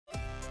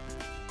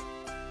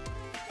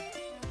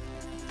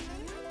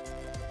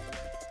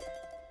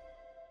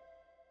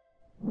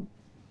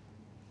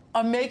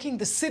I'm making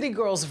the city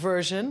girls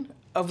version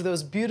of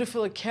those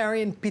beautiful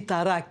Ikarian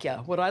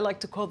pitarakia, what I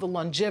like to call the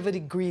longevity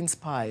greens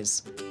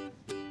pies.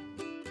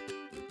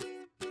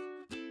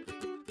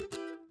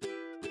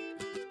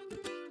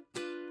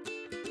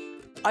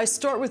 I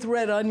start with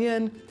red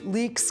onion,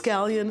 leek,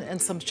 scallion, and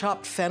some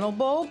chopped fennel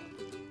bulb.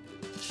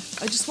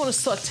 I just want to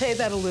saute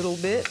that a little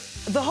bit.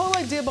 The whole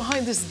idea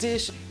behind this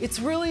dish, it's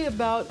really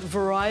about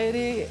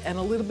variety and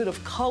a little bit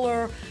of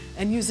color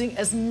and using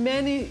as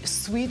many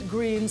sweet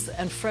greens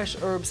and fresh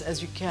herbs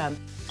as you can.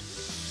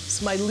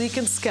 It's my leek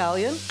and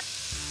scallion.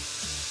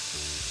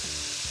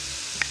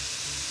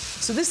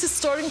 So this is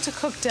starting to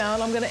cook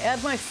down. I'm going to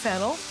add my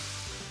fennel.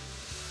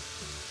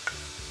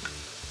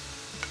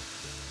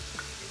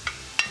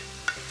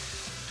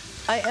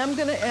 I am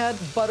going to add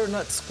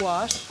butternut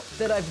squash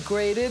that I've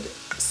grated,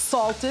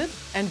 salted,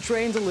 and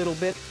drained a little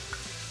bit.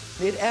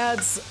 It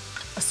adds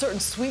a certain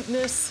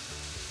sweetness.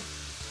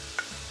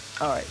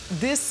 All right,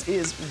 this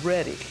is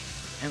ready.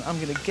 And I'm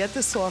going to get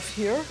this off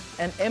here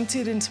and empty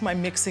it into my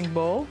mixing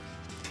bowl.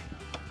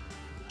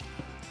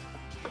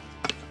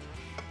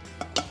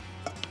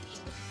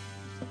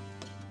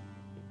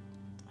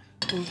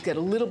 We'll get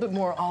a little bit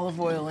more olive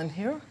oil in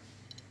here.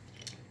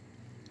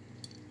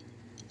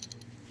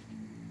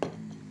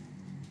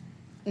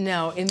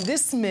 Now, in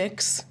this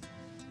mix,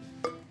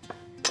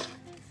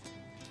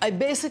 I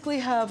basically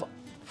have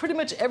pretty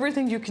much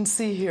everything you can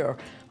see here.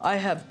 I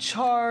have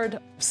chard,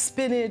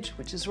 spinach,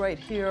 which is right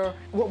here,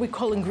 what we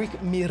call in Greek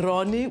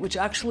mironi, which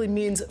actually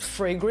means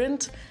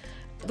fragrant.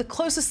 The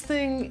closest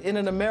thing in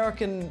an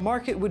American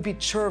market would be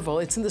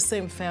chervil. It's in the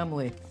same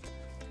family.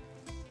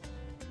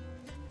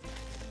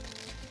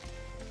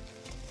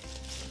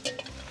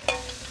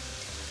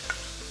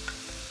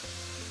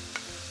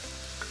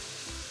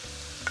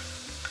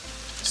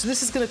 So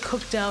this is going to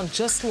cook down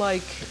just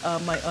like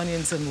my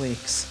onions and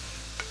leeks.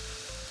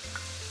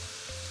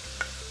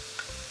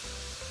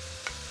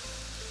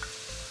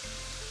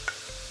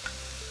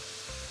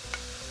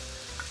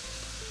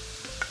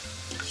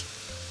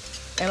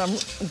 And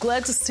I'm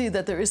glad to see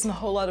that there isn't a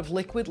whole lot of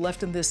liquid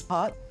left in this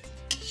pot.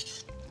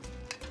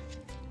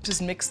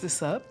 Just mix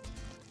this up.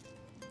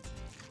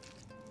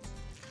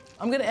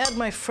 I'm going to add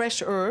my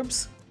fresh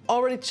herbs,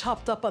 already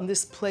chopped up on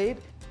this plate,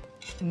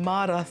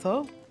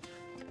 maratho.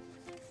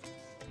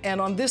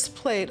 And on this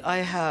plate, I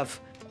have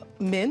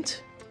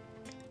mint,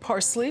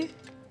 parsley,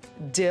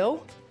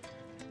 dill,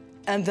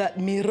 and that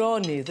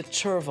mironi, the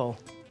chervil.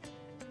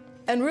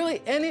 And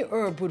really, any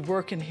herb would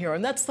work in here,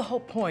 and that's the whole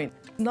point.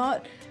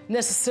 Not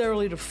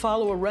necessarily to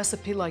follow a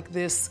recipe like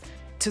this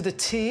to the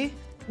T.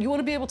 You want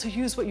to be able to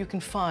use what you can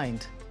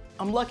find.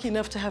 I'm lucky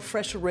enough to have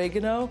fresh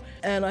oregano,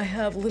 and I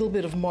have a little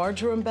bit of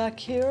marjoram back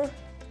here.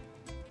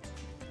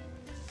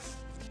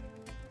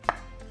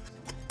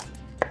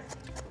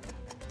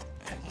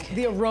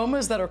 The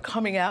aromas that are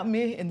coming at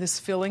me in this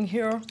filling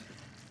here,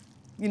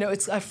 you know,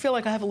 I feel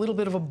like I have a little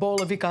bit of a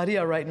bowl of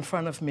Ikaria right in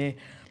front of me.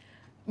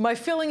 My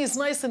filling is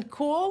nice and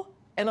cool,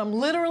 and I'm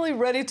literally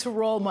ready to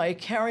roll my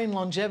Ikarian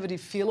longevity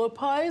Fillo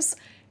pies,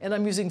 and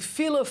I'm using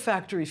Fillo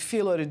Factory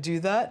Fillo to do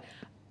that.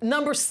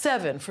 Number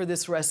 7 for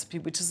this recipe,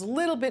 which is a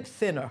little bit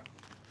thinner.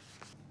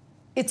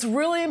 It's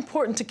really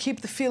important to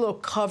keep the Fillo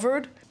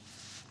covered.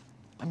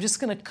 I'm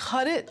just gonna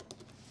cut it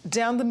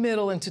down the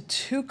middle into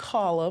 2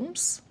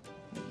 columns.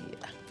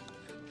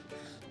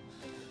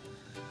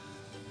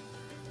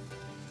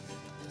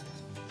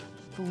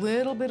 A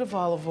little bit of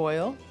olive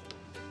oil.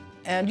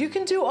 And you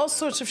can do all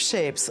sorts of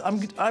shapes.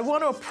 I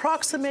want to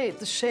approximate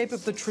the shape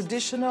of the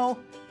traditional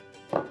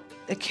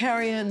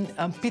Ikarian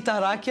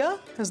pitarakia,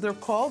 as they're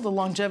called, the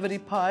longevity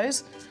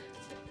pies.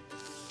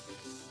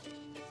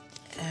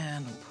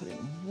 And I'm putting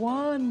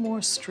 1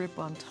 more strip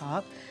on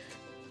top.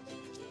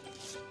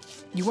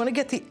 You want to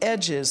get the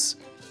edges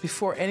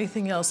before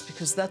anything else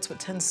because that's what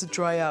tends to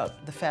dry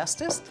out the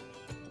fastest.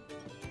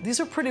 These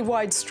are pretty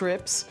wide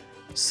strips,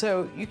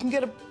 so you can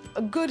get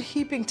a good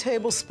heaping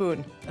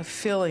tablespoon of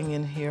filling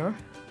in here.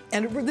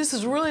 And this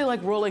is really like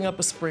rolling up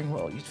a spring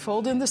roll. You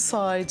fold in the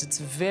sides. It's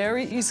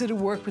very easy to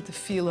work with the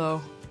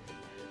Fillo.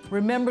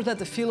 Remember that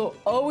the Fillo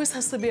always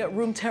has to be at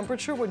room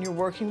temperature when you're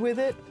working with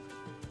it.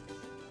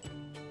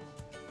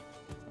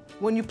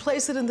 When you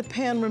place it in the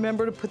pan,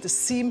 remember to put the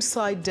seam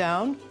side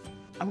down.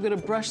 I'm gonna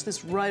brush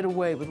this right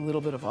away with a little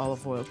bit of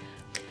olive oil.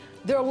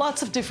 There are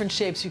lots of different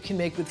shapes you can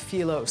make with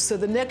Fillo. So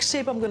the next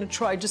shape I'm gonna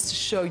try just to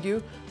show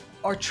you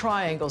are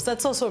triangles.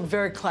 That's also a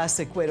very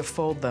classic way to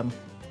fold them.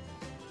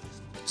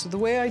 So the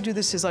way I do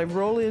this is I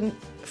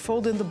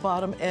fold in the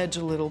bottom edge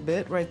a little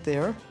bit right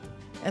there.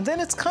 And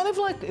then it's kind of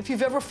like if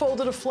you've ever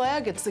folded a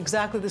flag, it's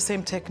exactly the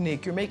same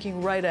technique. You're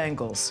making right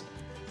angles.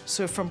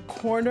 So from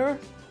corner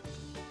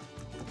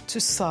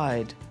to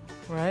side,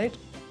 right?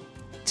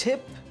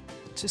 Tip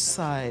to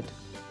side.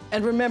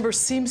 And remember,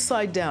 seam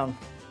side down.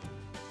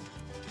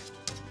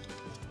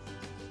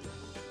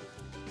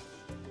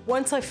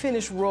 Once I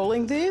finish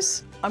rolling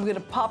these, I'm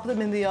gonna pop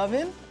them in the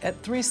oven at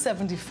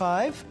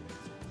 375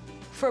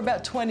 for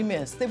about 20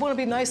 minutes. They wanna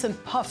be nice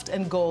and puffed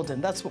and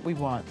golden. That's what we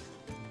want.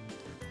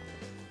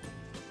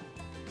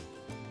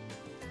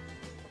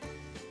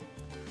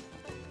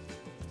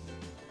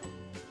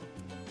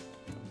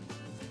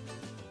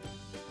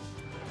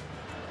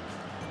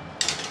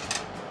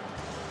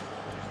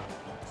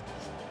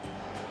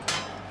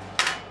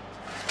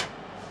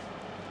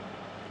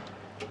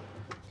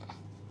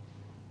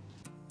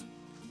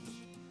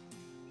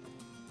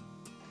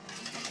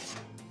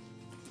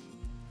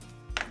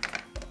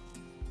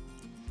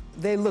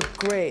 They look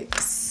great.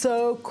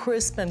 So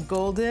crisp and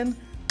golden.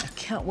 I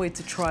can't wait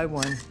to try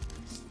one.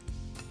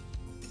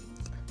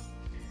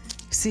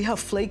 See how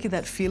flaky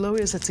that phyllo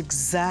is? That's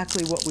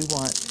exactly what we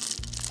want.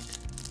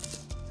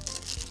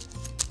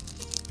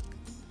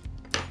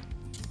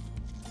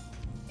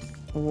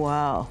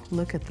 Wow,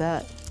 look at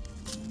that.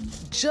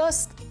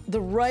 Just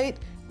the right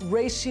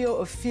ratio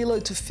of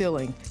phyllo to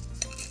filling.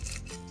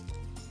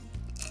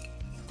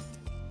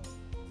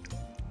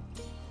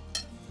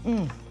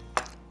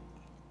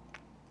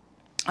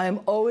 I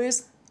am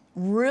always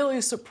really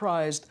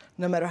surprised,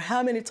 no matter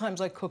how many times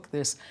I cook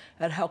this,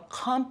 at how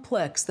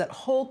complex that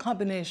whole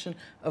combination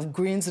of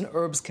greens and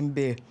herbs can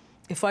be.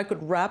 If I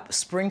could wrap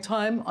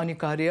springtime on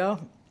Ikaria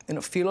in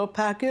a phyllo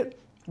packet,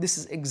 this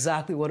is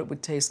exactly what it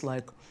would taste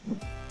like.